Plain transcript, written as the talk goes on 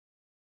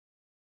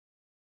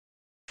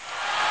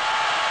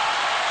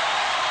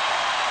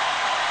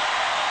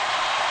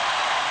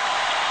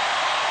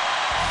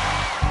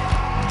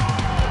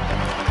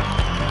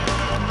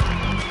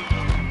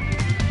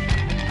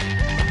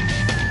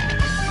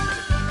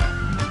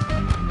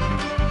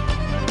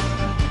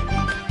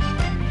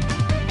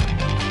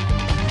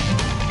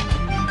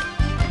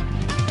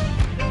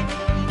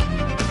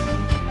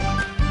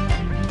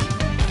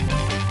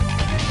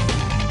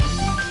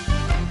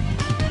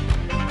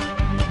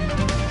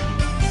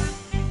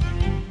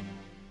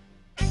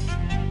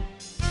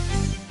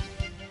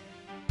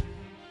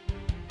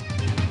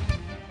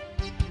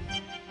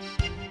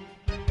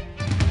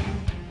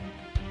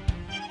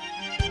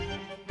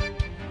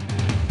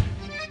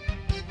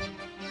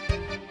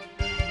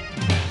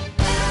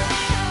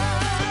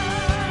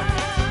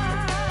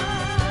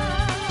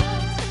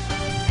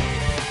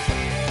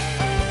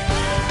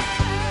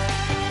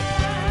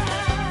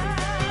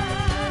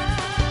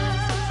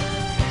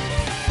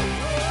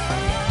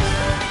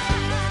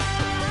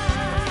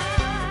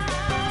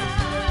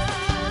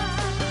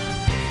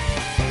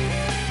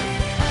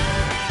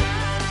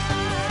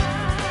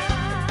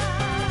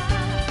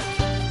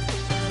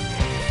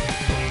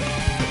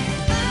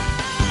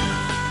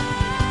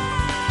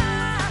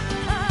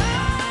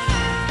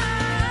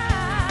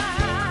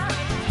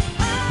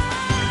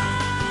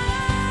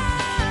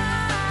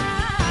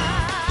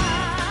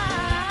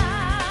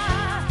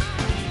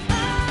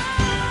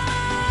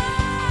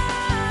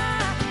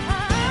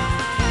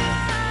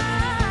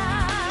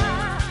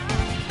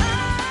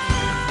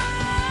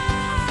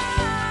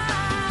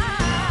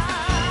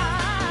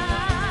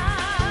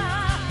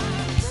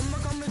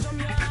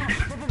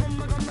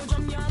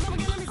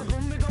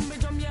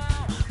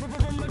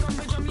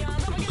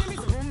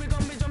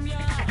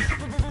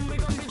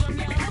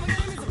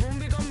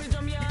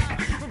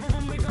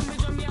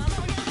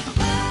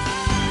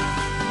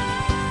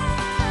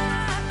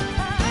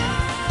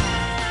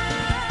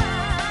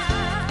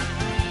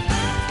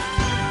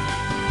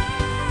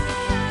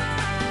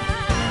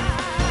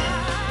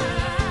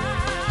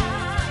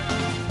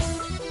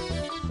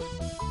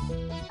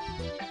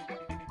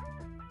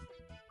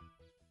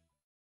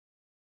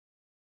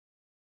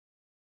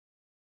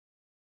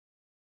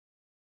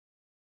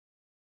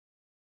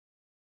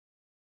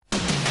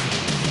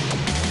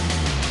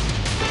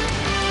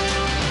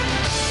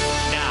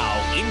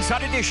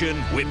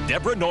Edition with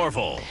Deborah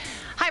Norville.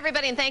 Hi,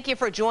 everybody, and thank you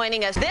for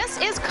joining us. This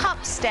is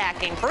cup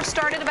stacking. First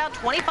started about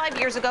 25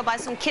 years ago by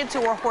some kids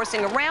who were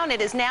horsing around.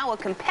 It is now a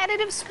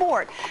competitive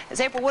sport. As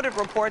April Woodard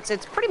reports,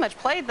 it's pretty much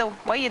played the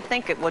way you'd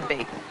think it would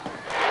be.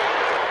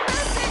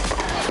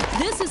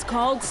 This is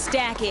called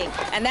stacking,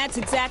 and that's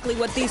exactly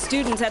what these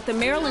students at the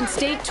Maryland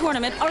State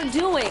Tournament are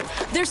doing.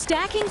 They're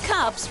stacking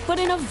cups, but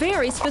in a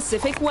very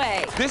specific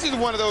way. This is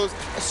one of those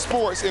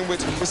sports in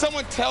which if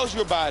someone tells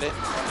you about it,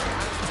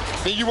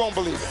 then you won't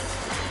believe it.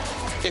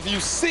 If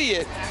you see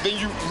it, then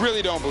you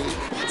really don't believe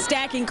it.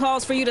 Stacking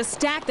calls for you to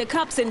stack the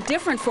cups in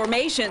different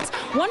formations.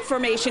 One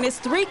formation is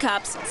 3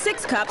 cups,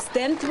 6 cups,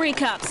 then 3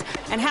 cups.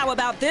 And how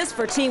about this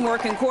for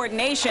teamwork and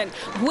coordination?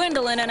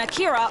 Gwendolyn and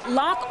Akira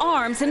lock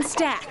arms and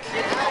stack.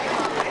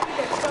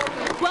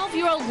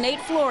 12-year-old Nate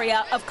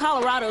Floria of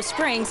Colorado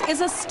Springs is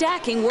a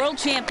stacking world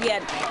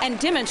champion and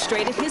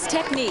demonstrated his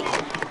technique.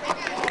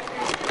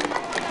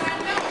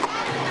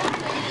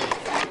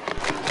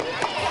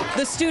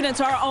 The students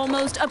are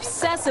almost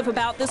obsessive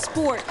about the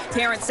sport.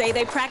 Parents say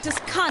they practice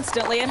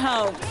constantly at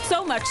home.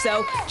 So much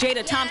so,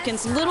 Jada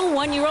Tompkins' little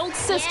 1-year-old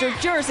sister,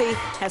 Jersey,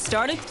 has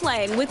started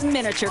playing with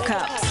miniature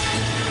cups.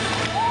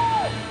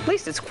 At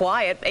least it's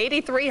quiet.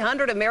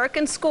 8,300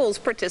 American schools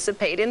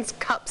participate in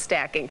cup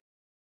stacking.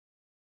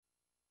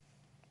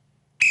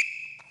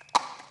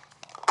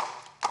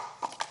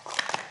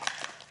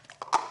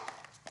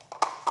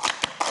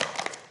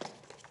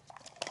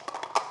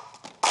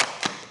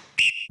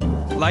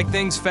 Like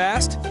things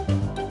fast?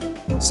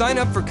 Sign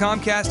up for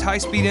Comcast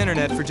high-speed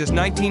internet for just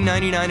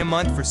 $19.99 a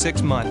month for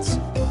 6 months.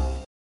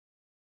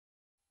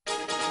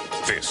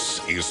 This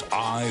is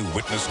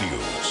Eyewitness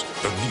News,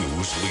 the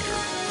news leader.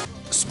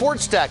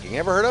 Sports stacking,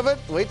 ever heard of it?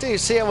 Wait till you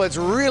see how it's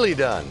really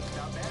done.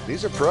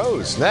 These are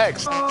pros.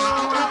 Next.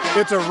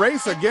 It's a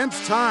race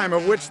against time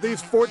of which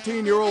these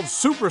 14-year-old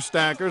super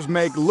stackers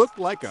make look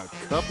like a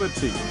cup of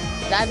tea.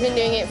 I've been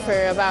doing it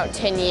for about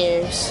 10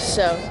 years,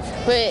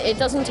 but it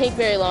doesn't take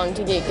very long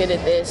to get good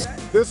at this.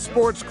 This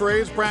sports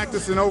craze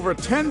practiced in over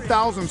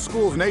 10,000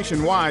 schools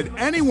nationwide.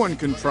 Anyone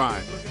can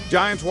try.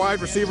 Giants wide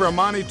receiver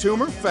Amani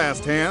Toomer,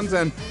 fast hands,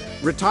 and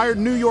retired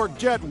New York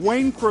Jet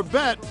Wayne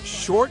Corbett,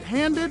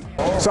 short-handed.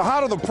 So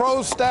how do the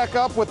pros stack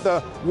up with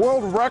the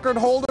world record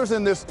holders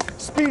in this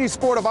speedy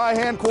sport of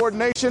eye-hand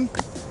coordination?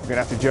 You're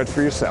gonna have to judge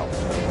for yourself.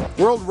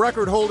 World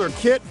record holder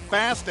Kit,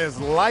 fast as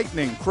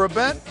lightning.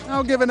 Corbett,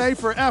 I'll give an A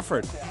for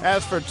effort.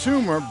 As for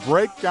Toomer,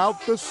 break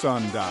out the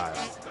sundial.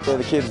 So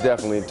the kids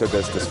definitely took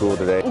us to school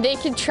today. They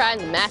could try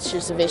the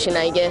Masters division,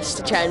 I guess,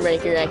 to try and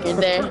break a record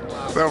there.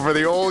 So for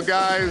the old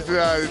guys,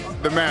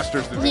 the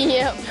Masters division.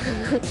 Yep.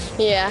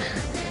 Yeah,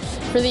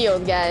 for the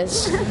old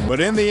guys. But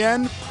in the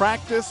end,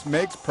 practice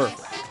makes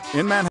perfect.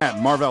 In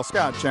Manhattan, Marvell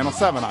Scott, Channel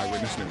 7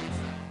 Eyewitness News.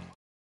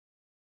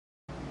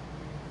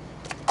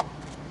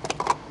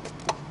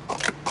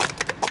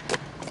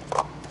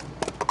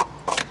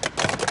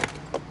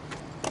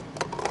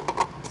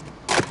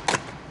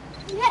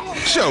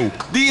 Zo,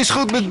 die is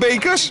goed met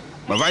bekers,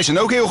 maar wij zijn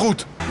ook heel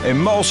goed.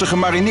 En malse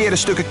gemarineerde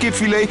stukken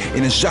kipfilet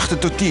in een zachte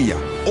tortilla.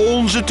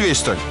 Onze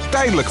twister.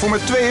 Tijdelijk voor maar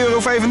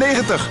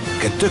 €2,95.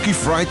 Kentucky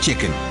Fried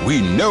Chicken. We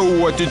know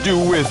what to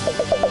do with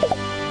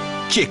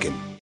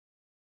chicken.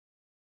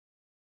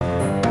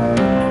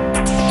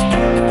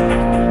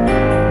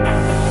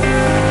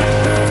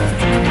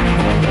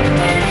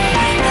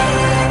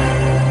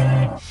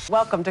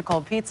 Welcome to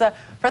Cold Pizza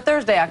for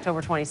Thursday,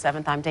 October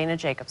 27th. I'm Dana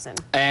Jacobson.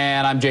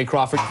 And I'm Jay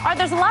Crawford. All right,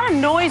 there's a lot of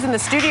noise in the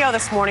studio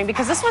this morning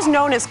because this was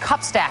known as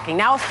cup stacking,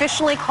 now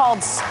officially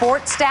called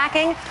sport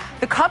stacking.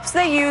 The cups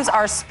they use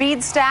are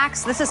speed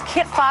stacks. This is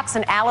Kit Fox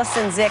and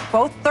Allison Zick,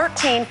 both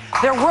 13.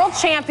 They're world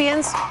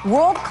champions,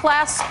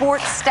 world-class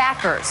sport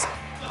stackers.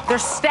 They're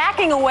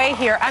stacking away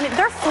here. I mean,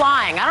 they're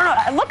flying. I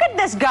don't know. Look at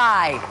this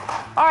guy.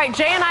 All right,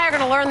 Jay and I are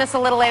going to learn this a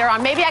little later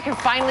on. Maybe I can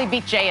finally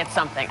beat Jay at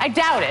something. I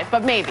doubt it,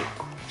 but maybe.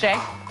 Jay?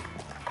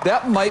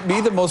 That might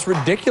be the most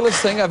ridiculous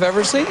thing I've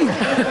ever seen.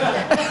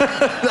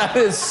 That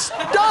is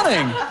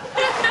stunning.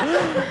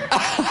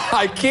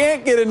 I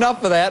can't get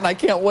enough of that, and I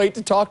can't wait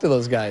to talk to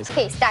those guys.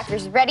 Okay,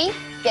 stackers ready,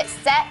 get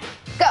set,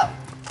 go.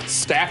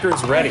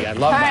 Stackers ready. I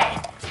love that. All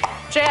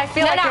right. Jay, I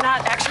feel like you're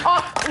not actually...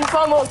 Oh, it's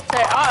almost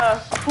there.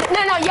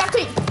 No, you have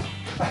to...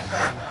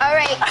 All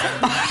right.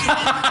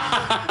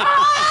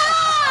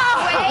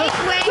 Oh!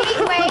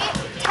 Wait.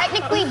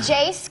 Technically,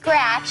 Jay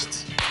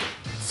scratched.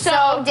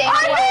 So, Dana...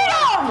 I beat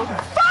him!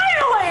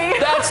 Finally!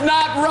 That's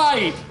not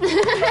right.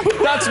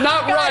 That's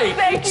not right.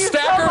 Thank you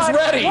Stackers so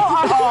much. ready.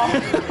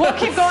 We'll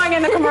keep going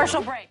in the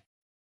commercial break.